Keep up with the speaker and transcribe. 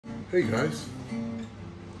Hey guys,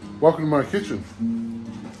 welcome to my kitchen.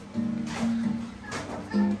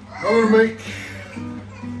 I'm gonna make a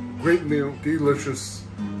great meal, delicious.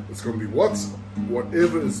 It's gonna be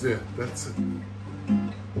whatever is there, that's it.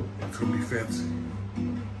 It's gonna be fancy.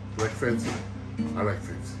 You like fancy? I like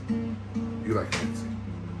fancy. You like fancy.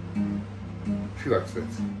 She likes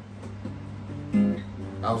fancy.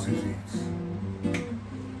 How's he eats?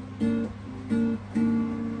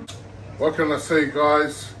 What can I say,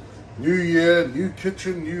 guys? New year, new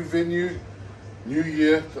kitchen, new venue, new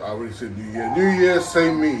year. I already said new year. New year,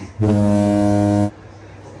 same me.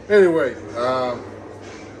 Anyway,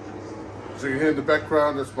 so you hear in the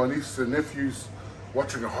background, that's my nieces and nephews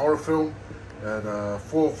watching a horror film at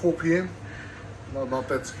 4 p.m. Not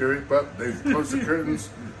that scary, but they've closed the curtains,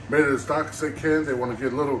 made it as dark as they can. They want to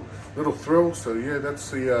get a little thrill. So yeah, that's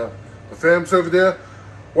the fams over there.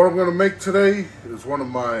 What I'm going to make today is one of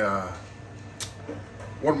my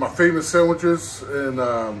famous sandwiches in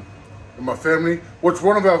my family, which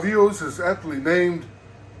one of our viewers has aptly named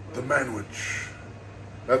the Manwich.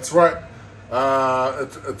 That's right.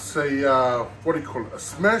 It's a what do you call it? A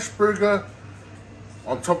smash burger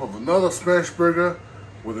on top of another smash burger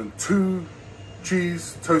within 2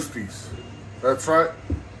 cheese toasties. That's right.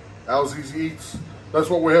 HNY Eaterz. That's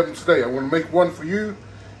what we're having today. I'm going to make one for you,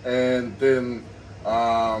 and then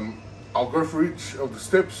I'll go for each of the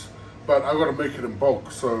steps. But I got to make it in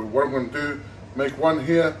bulk. So what I'm going to do, make one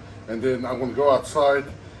here, and then I'm going to go outside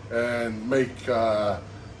and make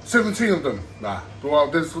 17 of them. Nah, well,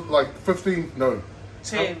 there's like 15. No,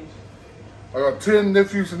 10. I got 10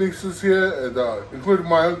 nephews and nieces here, and including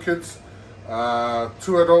my own kids,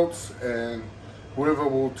 2 adults, and whoever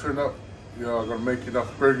will turn up. You know, I'm going to make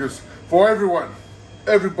enough burgers for everyone.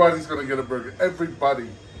 Everybody's going to get a burger. Everybody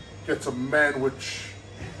gets a manwich.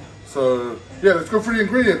 So yeah, let's go for the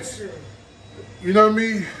ingredients. You know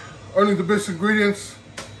me, only the best ingredients.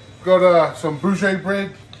 Got some bougie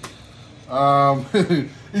bread.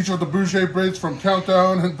 Each of the bougie breads from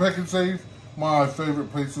Countdown and Pack and Save, my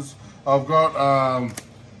favorite places. I've got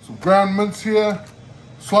some ground mince here,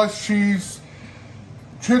 sliced cheese,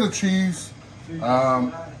 cheddar cheese,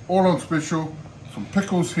 all on special. Some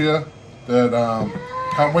pickles here that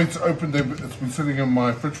can't wait to open. It's been sitting in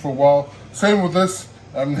my fridge for a while. Same with this.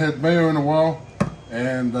 I haven't had mayo in a while,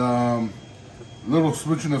 and a little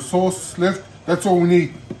smidgen of sauce left. That's all we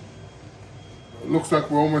need. It looks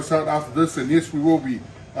like we're almost out after this, and yes, we will be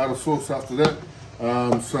out of sauce after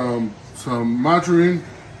that. Some margarine,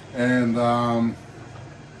 and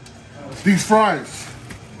these fries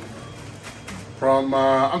from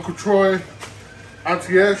Uncle Troy,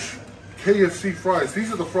 Auntie Ash, KFC fries.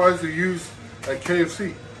 These are the fries they use at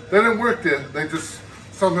KFC. They didn't work there. They just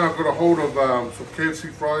somehow got a hold of some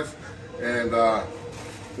KFC fries, and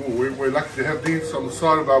we're lucky to have these on the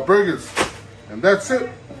side of our burgers. And that's it.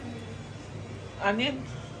 Onion?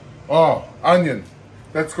 Oh, onion.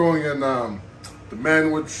 That's going in the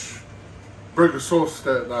Manwich burger sauce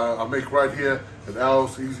that I make right here at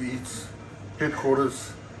HNY Eaterz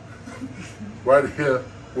headquarters. Right here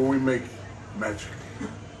where we make magic.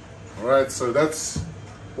 Alright, so that's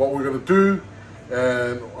what we're going to do.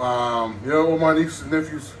 And you know, all my nieces and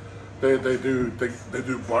nephews, they do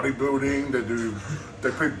bodybuilding, they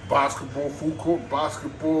play basketball, full court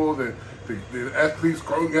basketball, they're athletes,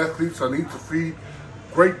 growing athletes. I need to feed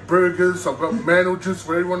great burgers. I've got manwiches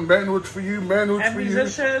for everyone, manwich for you, manwich and for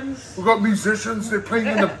musicians. We've got musicians, they're playing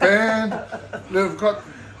in the band. They've got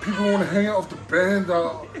people who want to hang out with the band.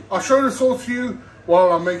 I'll show this all to you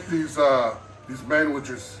while I make these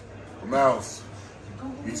manwiches from HNY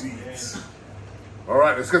Eaterz. All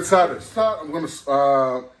right, let's get started. I'm going to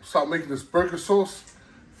start making this burger sauce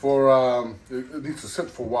for, it needs to sit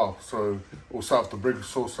for a while. So we'll start with the burger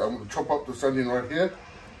sauce. I'm going to chop up this onion right here.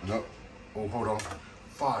 No, oh, hold on.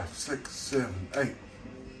 5, 6, 7, 8.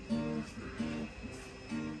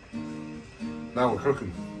 Now we're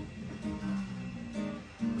cooking.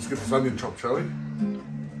 Let's get this onion chopped, shall we?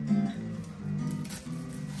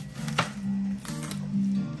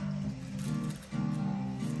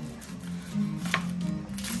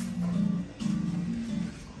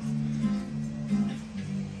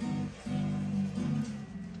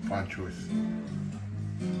 Fine choice.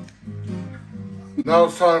 Now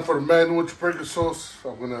it's time for the Manwich burger sauce.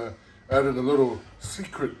 I'm gonna add in a little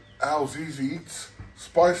secret HNY Eaterz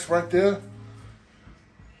spice right there.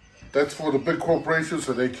 That's for the big corporations,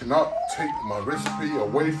 so they cannot take my recipe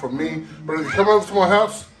away from me. But if you come over to my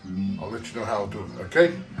house, I'll let you know how I'll do it,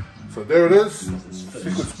 okay? So there it is,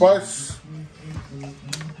 secret spice.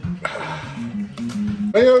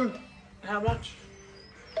 Mayo. How much?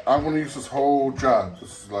 I'm going to use this whole jar.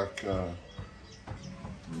 This is like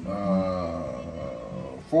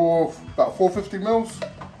About 450 mils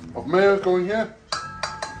of mayo going here.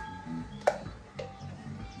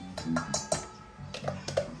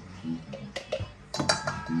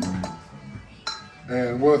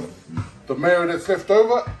 And with the mayo that's left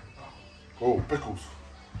over, oh, pickles.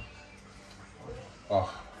 Oh,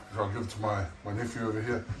 I'll give it to my nephew over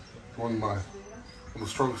here. One of the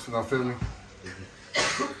strongest in our family.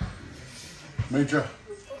 Major.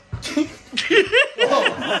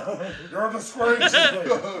 Oh, you're a disgrace.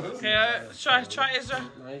 Okay, try Ezra.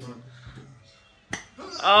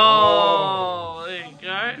 Oh, there you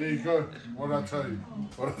go. There you go. What did I tell you?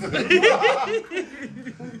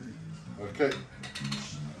 Okay.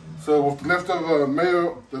 So with the leftover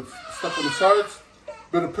mayo that's stuck on the sides,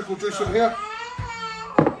 bit of pickle juice in here.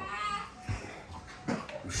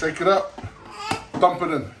 Shake it up. Dump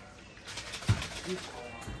it in.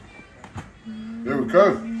 There we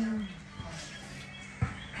go.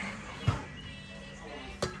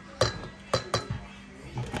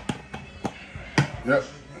 Yep.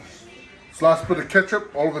 Slice bit of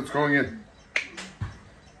ketchup, all of it's going in.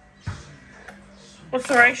 What's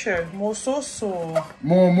the ratio? More sauce or?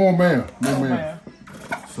 More mayo. More mayo. Mayo.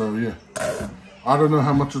 So yeah. I don't know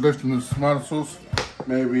how much is left in this tomato sauce.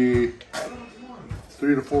 Maybe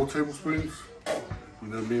 3 to 4 tablespoons. You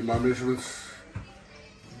know me and my measurements.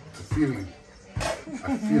 It's a feeling.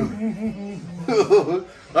 I feel it.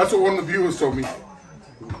 That's what one of the viewers told me.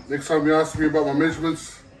 Next time you ask me about my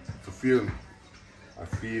measurements, it's a feeling. I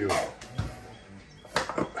feel.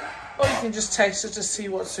 Or you can just taste it to see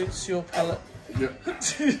what suits your palate. Yep.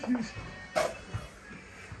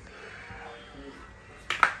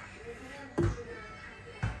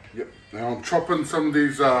 Yep. Now I'm chopping some of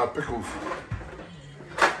these pickles.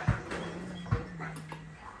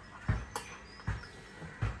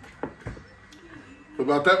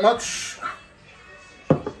 About that much.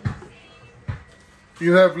 You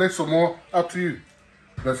can have less or more, up to you.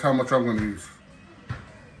 That's how much I'm going to use.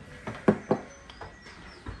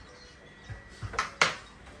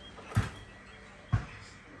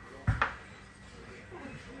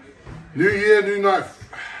 New year, new knife.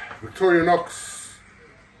 Victoria Knox.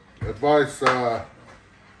 Advice by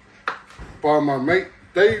my mate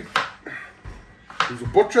Dave, who's a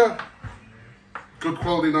butcher. Good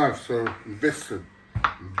quality knife, so investing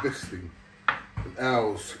in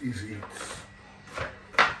ours, easy eats.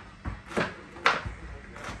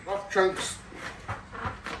 Rough chunks.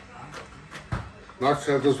 Nice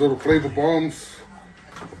to have those little flavor bombs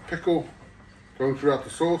of pickle going throughout the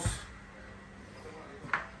sauce.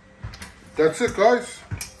 That's it, guys.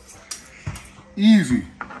 Easy.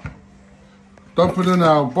 Dump it in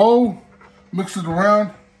our bowl, mix it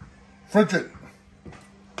around, fridge it.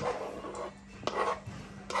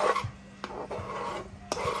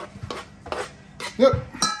 Yep.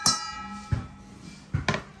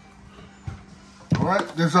 All right,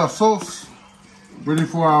 there's our sauce ready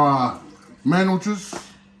for our sandwiches.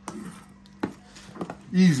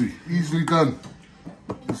 Easily done.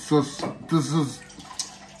 This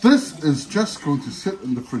is just going to sit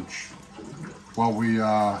in the fridge while we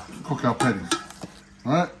cook our patties.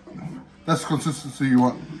 All right, that's the consistency you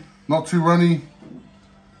want. Not too runny.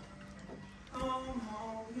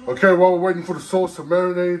 Okay, while we're waiting for the sauce to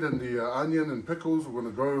marinate and the onion and pickles, we're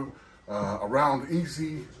gonna go around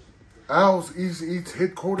Eaterz Eatz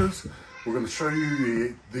headquarters. We're gonna show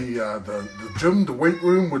you the gym, the weight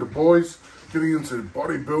room, where the boys getting into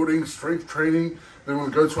bodybuilding, strength training. Then we're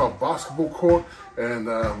gonna go to our basketball court, and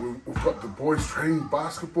we've got the boys training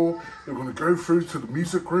basketball. They're gonna go through to the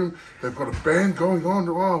music room. They've got a band going on.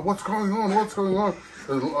 Oh, what's going on? What's going on?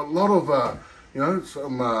 There's a lot of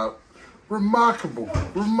some remarkable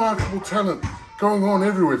talent going on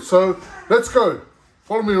everywhere. So let's go.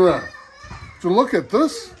 Follow me around. So look at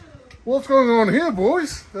this. What's going on here,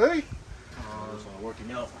 boys? Hey?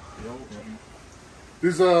 Working out.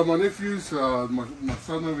 These are my nephews, my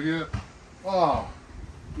son over here. Ah,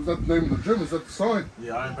 is that the name of the gym? Is that the sign?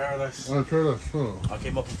 Yeah, I'm Paradise. Oh, Paradise. Oh. I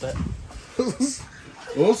came up with that.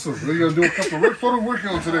 Awesome. We're going to do a couple of what are we working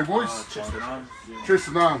on today, boys? Chest and arms. Chest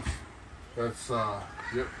and arms. That's,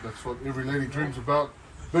 yep, that's what every lady dreams about.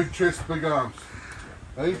 Big chest, big arms.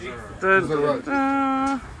 Hey? Is that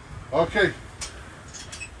right? Okay.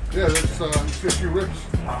 Yeah, let's see a few reps.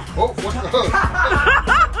 Oh, what the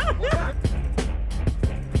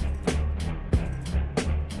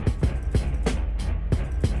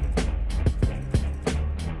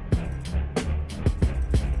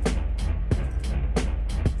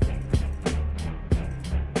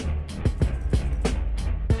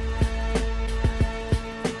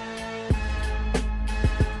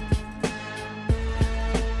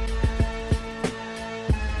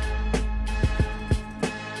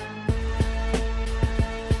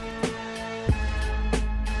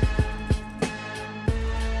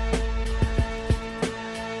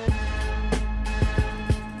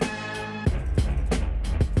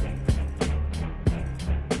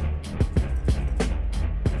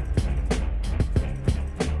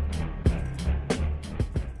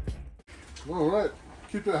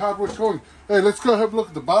keep the hard work going. Hey, let's go have a look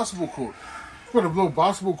at the basketball court. We've got a little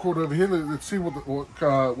basketball court over here. Let's see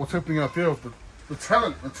what's happening out there with the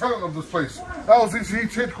talent of this place.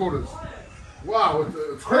 LZC's headquarters. Wow,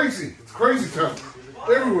 it's crazy. It's crazy talent.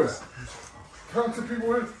 Everywhere. Talented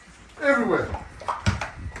people everywhere.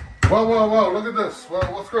 Wow, wow, wow, look at this. Well,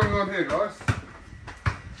 what's going on here, guys?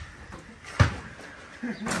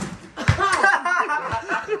 Yeah.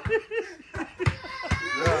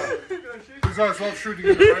 These guys love shooting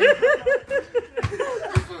in the rain.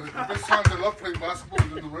 The best time they love playing basketball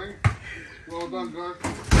is in the rain. Well done, guys.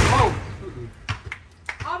 Oh!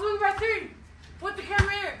 I'll move right through. Put the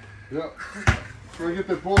camera here. Yeah. Try to get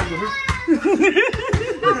that ball in the hoop.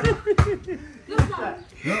 This one.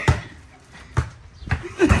 Yeah.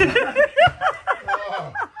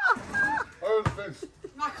 Oh, the fence.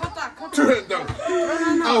 No, cut that. Turn it down.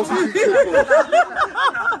 Oh,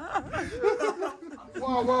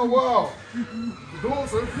 wow, wow, wow. The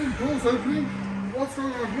door's opening. What's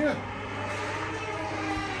going on here?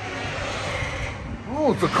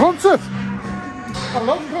 Oh, it's a concert. I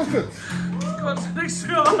love concerts. Concerts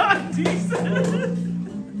are decent.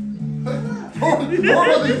 More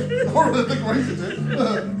of the decorations, eh?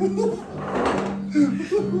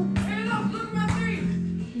 Hey, look at my tree.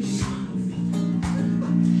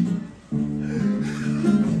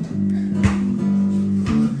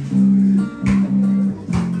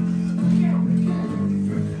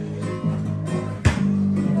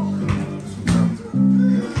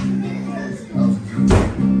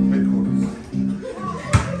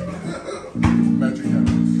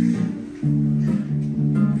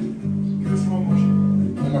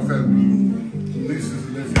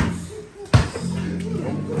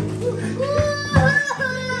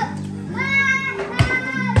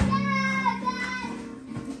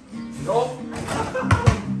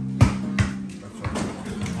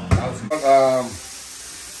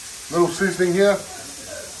 Little seasoning here,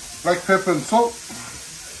 black pepper and salt.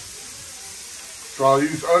 So I'll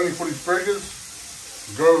use only for these burgers.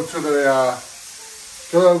 Go over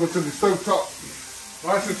to the stove top.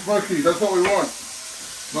 Nice and smoky, that's what we want.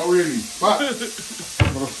 Not really, but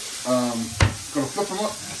gotta flip them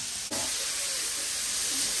up.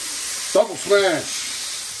 Double smash.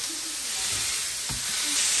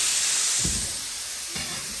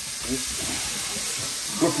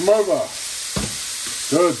 Flip them over.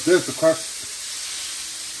 Good, there's the crust.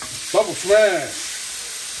 Double smash.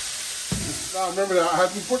 Now remember that I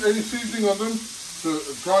haven't put any seasoning on them, so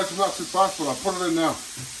it dries them out too fast, but I'll put it in now.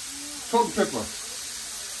 Salt and pepper.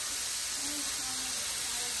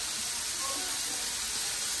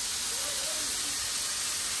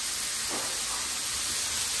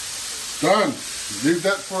 Done. Leave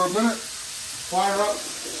that for a minute. Fire up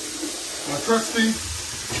my trusty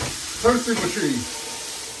toasting machine.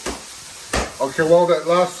 Okay, while that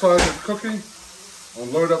last side is cooking, I'll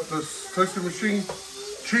load up this toasting machine.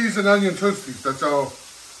 Cheese and onion toasties. That's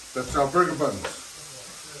our burger buns.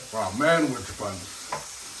 Wow, manwich buns.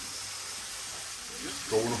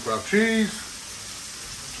 Going with our cheese.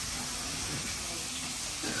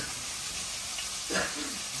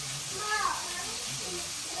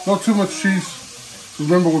 Not too much cheese.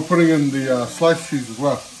 Remember, we're putting in the sliced cheese as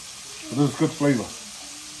well. So there's good flavor.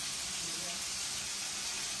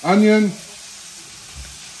 Onion.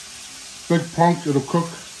 Big punk, it'll cook.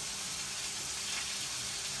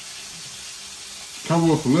 Cover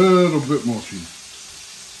with a little bit more cheese.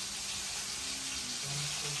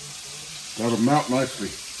 That'll melt nicely.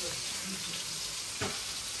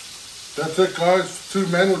 That's it, guys. 2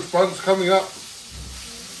 manwich buns coming up.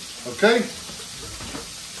 Okay?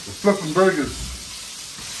 We're flipping burgers.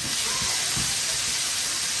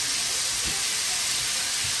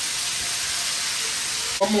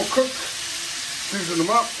 One more cook. Season them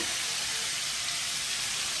up.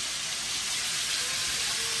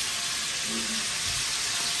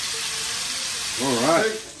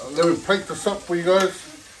 Alright, let me plate this up for you guys.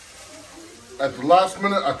 At the last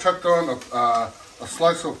minute, I chucked on a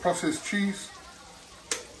slice of processed cheese.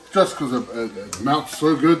 Just because it melts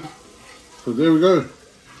so good. So there we go.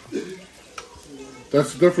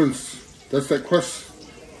 That's the difference. That's that crust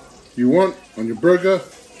you want on your burger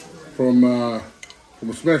from a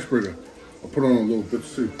smash burger. I'll put on a little bit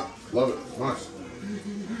too. Love it, it's nice.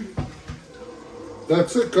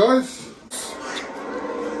 That's it, guys.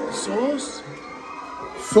 Sauce.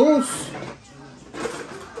 Sauce.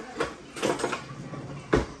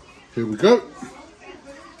 Here we go.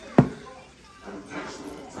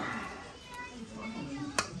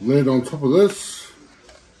 Lay it on top of this.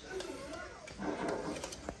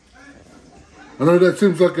 I know that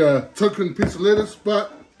seems like a token piece of lettuce,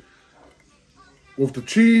 but with the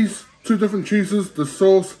cheese, 2 two different cheeses. The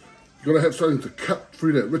sauce, you gotta have something to cut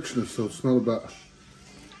through that richness. So it's not about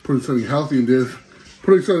putting something healthy in there,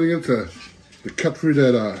 putting something into to cut through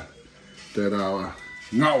that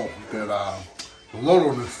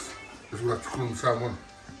loro'ness, is what I have to call in someone.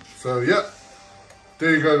 So yeah,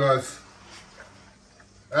 there you go, guys.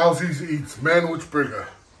 HNY Eaterz Manwich Burger.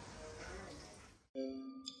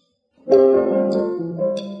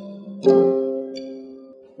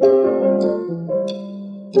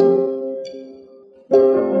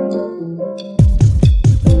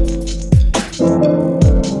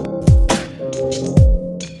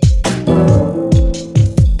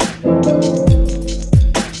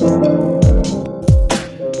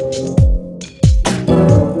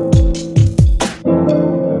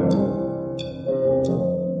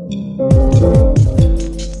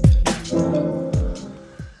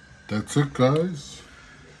 That's it, guys.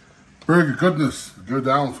 Burger goodness. Go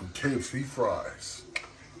down from KFC fries.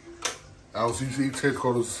 HNY Eaterz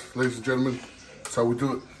headquarters, ladies and gentlemen. That's how we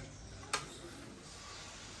do it.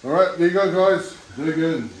 Alright, there you go, guys. Dig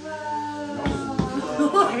in. I'm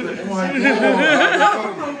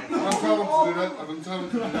telling him to do that. I've been telling him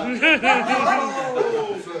to do that.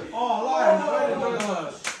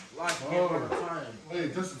 Hey,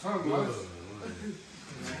 just the time, guys.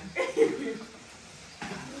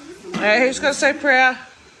 Hey, who's going to say prayer?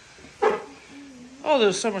 Oh, there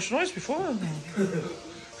was so much noise before.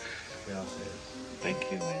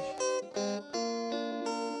 Thank you, Mitch.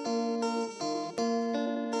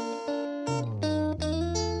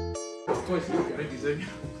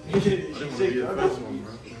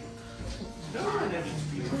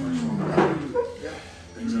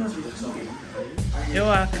 You're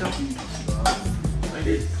welcome.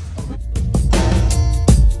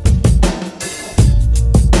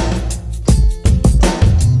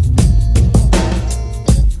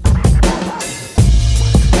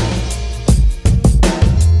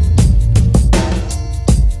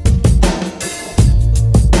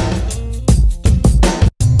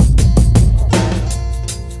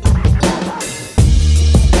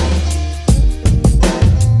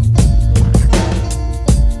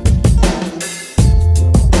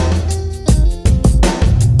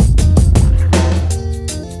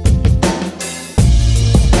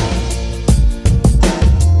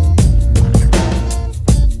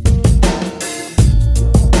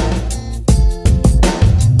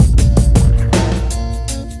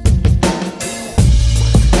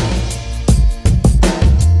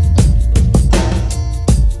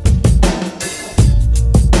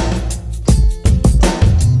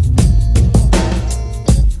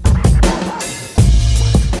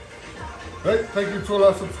 Hey, thank you to all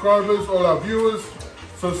our subscribers, all our viewers.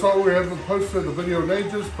 So sorry we haven't posted the video in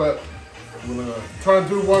ages, but we're gonna try and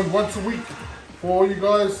do one once a week for all you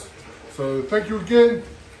guys. So thank you again.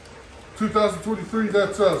 2023,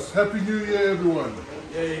 that's us. Happy New Year, everyone.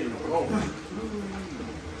 Yay. Oh.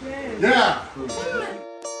 Yeah.